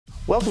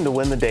Welcome to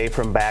Win the Day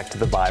from Back to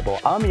the Bible.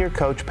 I'm your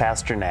coach,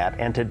 Pastor Nat,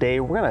 and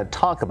today we're going to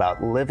talk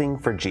about living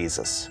for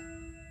Jesus.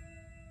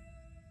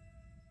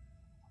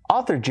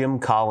 Author Jim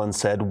Collins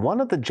said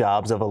one of the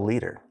jobs of a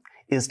leader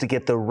is to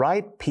get the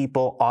right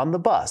people on the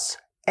bus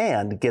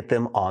and get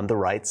them on the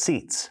right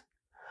seats.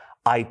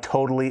 I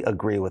totally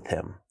agree with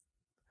him.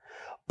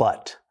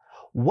 But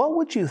what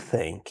would you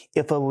think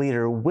if a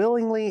leader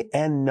willingly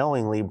and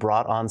knowingly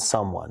brought on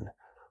someone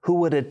who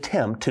would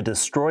attempt to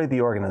destroy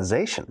the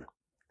organization?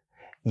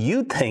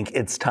 You'd think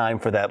it's time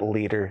for that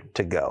leader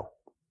to go.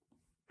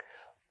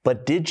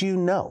 But did you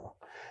know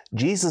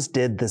Jesus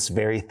did this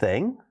very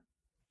thing?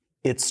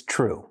 It's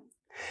true.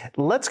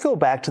 Let's go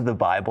back to the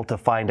Bible to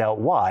find out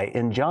why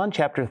in John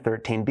chapter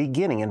 13,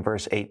 beginning in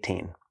verse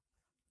 18.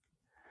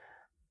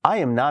 I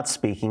am not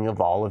speaking of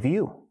all of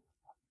you.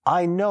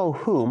 I know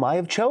whom I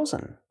have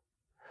chosen,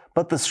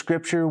 but the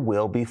scripture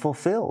will be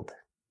fulfilled.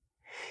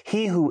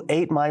 He who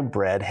ate my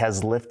bread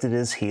has lifted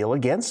his heel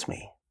against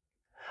me.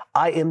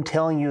 I am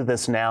telling you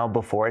this now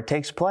before it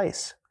takes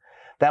place,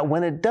 that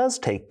when it does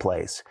take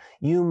place,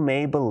 you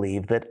may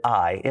believe that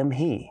I am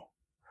he.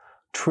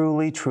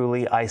 Truly,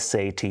 truly, I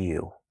say to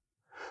you,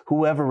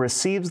 whoever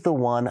receives the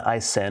one I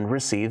send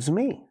receives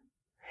me,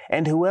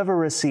 and whoever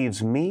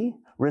receives me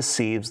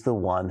receives the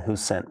one who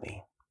sent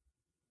me.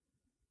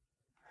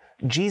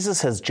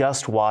 Jesus has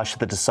just washed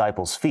the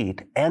disciples'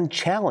 feet and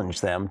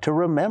challenged them to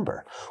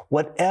remember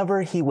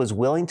whatever he was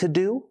willing to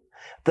do,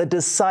 the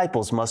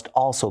disciples must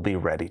also be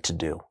ready to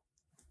do.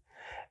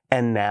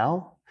 And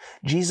now,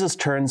 Jesus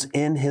turns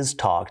in his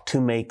talk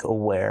to make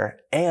aware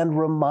and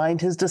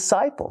remind his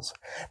disciples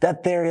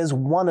that there is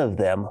one of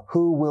them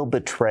who will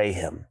betray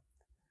him.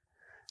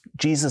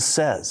 Jesus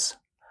says,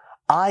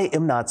 I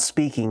am not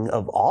speaking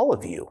of all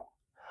of you.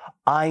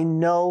 I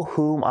know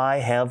whom I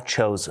have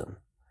chosen,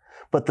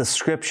 but the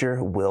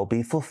scripture will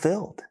be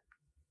fulfilled.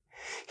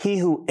 He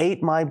who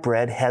ate my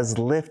bread has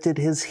lifted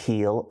his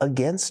heel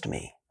against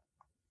me.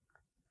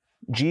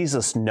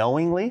 Jesus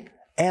knowingly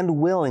and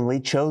willingly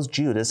chose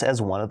Judas as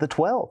one of the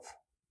 12.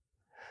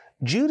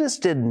 Judas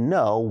didn't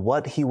know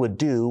what he would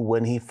do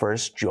when he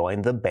first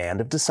joined the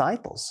band of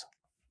disciples,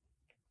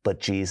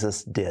 but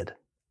Jesus did.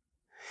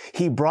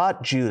 He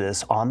brought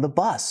Judas on the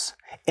bus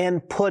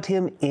and put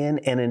him in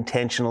an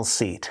intentional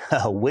seat.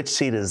 Which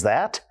seat is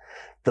that?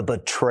 The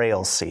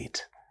betrayal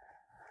seat.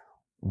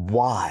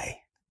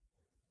 Why?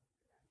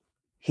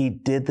 He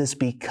did this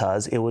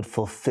because it would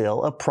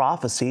fulfill a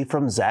prophecy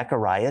from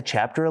Zechariah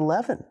chapter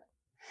 11.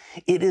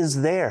 It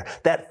is there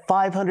that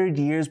 500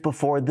 years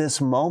before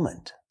this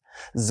moment,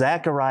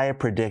 Zechariah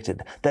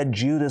predicted that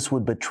Judas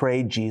would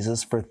betray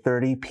Jesus for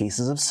 30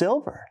 pieces of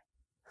silver.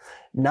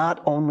 Not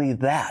only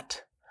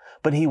that,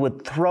 but he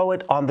would throw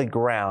it on the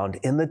ground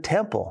in the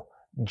temple,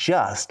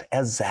 just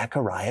as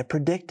Zechariah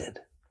predicted.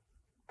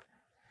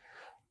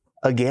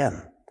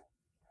 Again,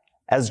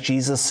 as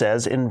Jesus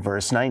says in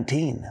verse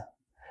 19,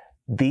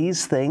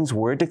 these things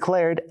were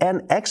declared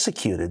and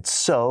executed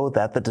so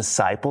that the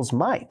disciples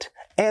might,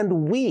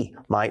 and we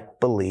might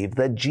believe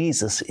that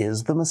Jesus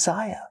is the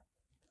Messiah.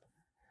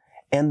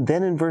 And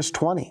then in verse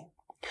 20,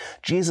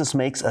 Jesus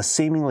makes a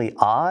seemingly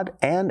odd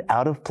and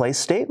out-of-place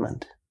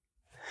statement.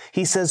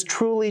 He says,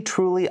 truly,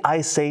 truly,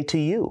 I say to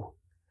you,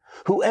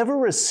 whoever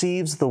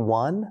receives the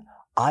one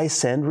I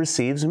send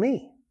receives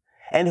me,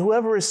 and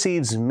whoever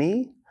receives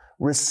me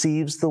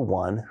receives the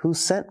one who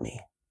sent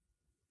me.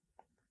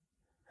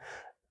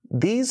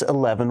 These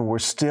 11 were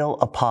still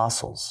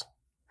apostles.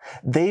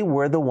 They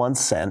were the ones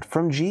sent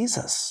from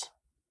Jesus.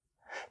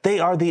 They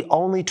are the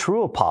only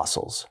true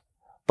apostles,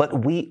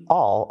 but we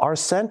all are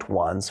sent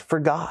ones for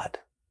God.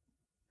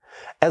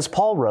 As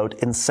Paul wrote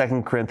in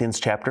 2 Corinthians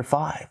chapter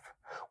 5,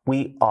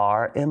 we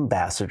are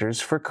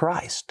ambassadors for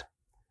Christ.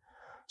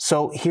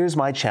 So here's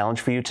my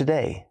challenge for you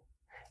today.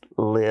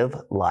 Live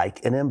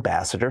like an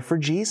ambassador for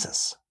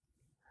Jesus.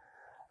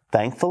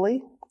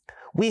 Thankfully,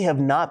 we have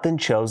not been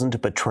chosen to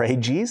betray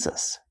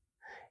Jesus.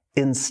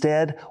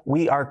 Instead,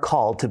 we are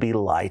called to be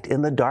light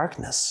in the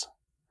darkness.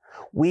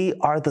 We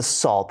are the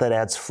salt that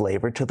adds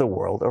flavor to the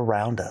world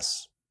around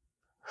us.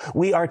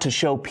 We are to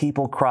show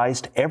people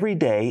Christ every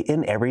day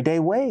in everyday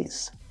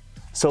ways.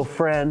 So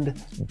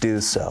friend, do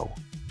so.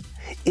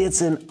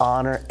 It's an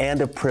honor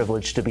and a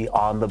privilege to be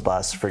on the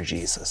bus for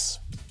Jesus.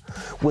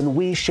 When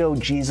we show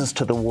Jesus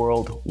to the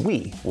world,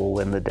 we will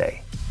win the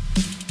day.